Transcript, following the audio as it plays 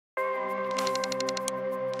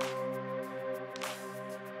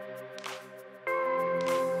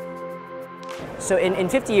So in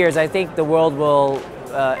 50 years, I think the world will,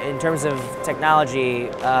 in terms of technology,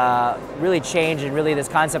 really change, and really this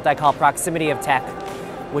concept I call proximity of tech,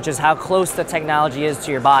 which is how close the technology is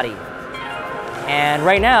to your body. And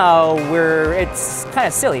right now, it's kind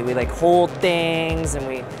of silly. We like hold things and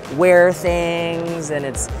we wear things, and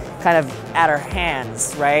it's kind of at our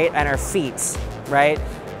hands, right? And our feet, right?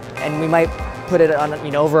 And we might put it on,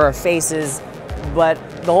 over our faces, but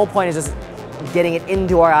the whole point is just getting it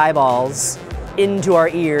into our eyeballs, into our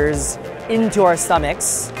ears, into our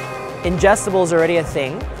stomachs. Ingestibles are already a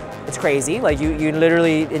thing. It's crazy. Like you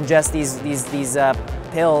literally ingest these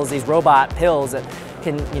pills, these robot pills that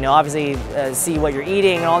can, obviously see what you're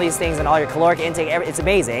eating and all these things and all your caloric intake. It's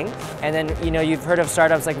amazing. And then, you've heard of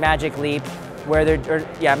startups like Magic Leap, where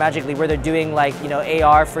they're doing like,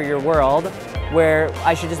 AR for your world, where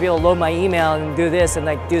I should just be able to load my email and do this and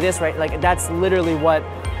like do this, right? Like that's literally what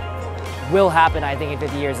will happen, I think, in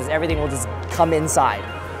 50 years, is everything will just come inside.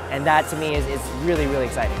 And that to me is really, really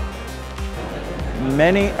exciting.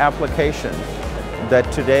 Many applications that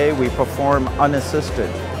today we perform unassisted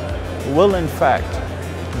will in fact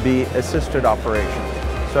be assisted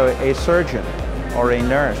operations. So a surgeon or a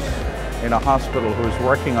nurse in a hospital who's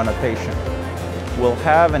working on a patient will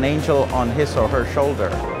have an angel on his or her shoulder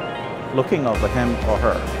looking over him or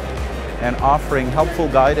her and offering helpful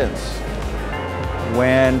guidance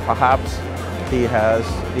when perhaps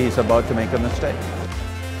he's about to make a mistake.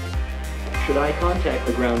 Should I contact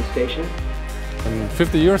the ground station? In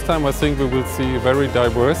 50 years' time, I think we will see very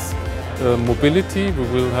diverse mobility. We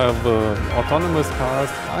will have autonomous cars,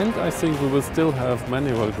 and I think we will still have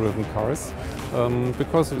manual-driven cars,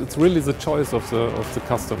 because it's really the choice of the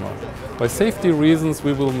customer. By safety reasons,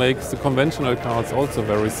 we will make the conventional cars also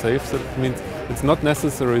very safe. That means it's not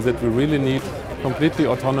necessary that we really need completely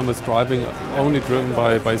autonomous driving, only driven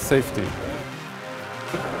by safety.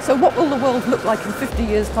 So what will the world look like in 50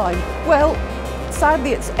 years' time? Well,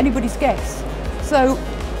 sadly, it's anybody's guess. So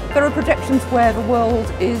there are projections where the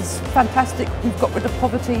world is fantastic, we've got rid of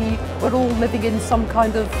poverty, we're all living in some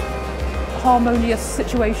kind of harmonious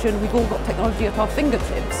situation, we've all got technology at our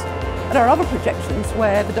fingertips. And there are other projections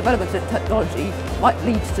where the development of technology might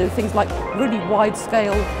lead to things like really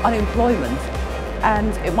wide-scale unemployment,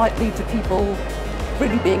 and it might lead to people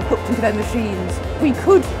really being hooked into their machines. We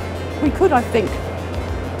could, I think,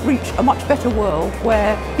 reach a much better world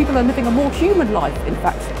where people are living a more human life, in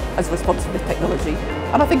fact, as a response to this technology.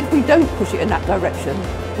 And I think if we don't push it in that direction,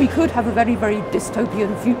 we could have a very, very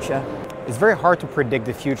dystopian future. It's very hard to predict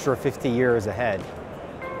the future 50 years ahead.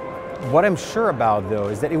 What I'm sure about, though,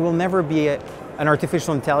 is that it will never be an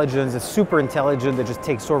artificial intelligence, a super intelligence that just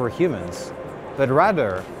takes over humans, but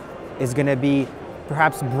rather is going to be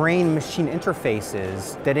perhaps brain-machine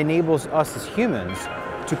interfaces that enables us as humans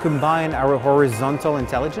to combine our horizontal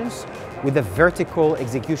intelligence with the vertical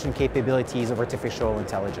execution capabilities of artificial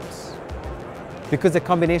intelligence. Because the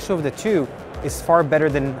combination of the two is far better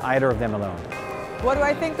than either of them alone. What do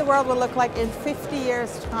I think the world will look like in 50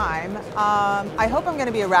 years' time? I hope I'm going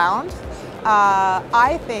to be around.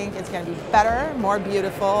 I think it's going to be better, more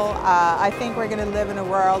beautiful. I think we're going to live in a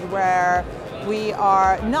world where we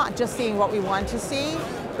are not just seeing what we want to see,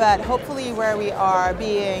 but hopefully where we are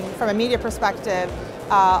being, from a media perspective,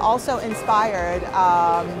 also inspired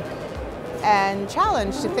and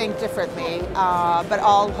challenged to think differently, but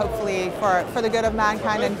all hopefully for the good of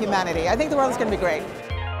mankind and humanity. I think the world is going to be great.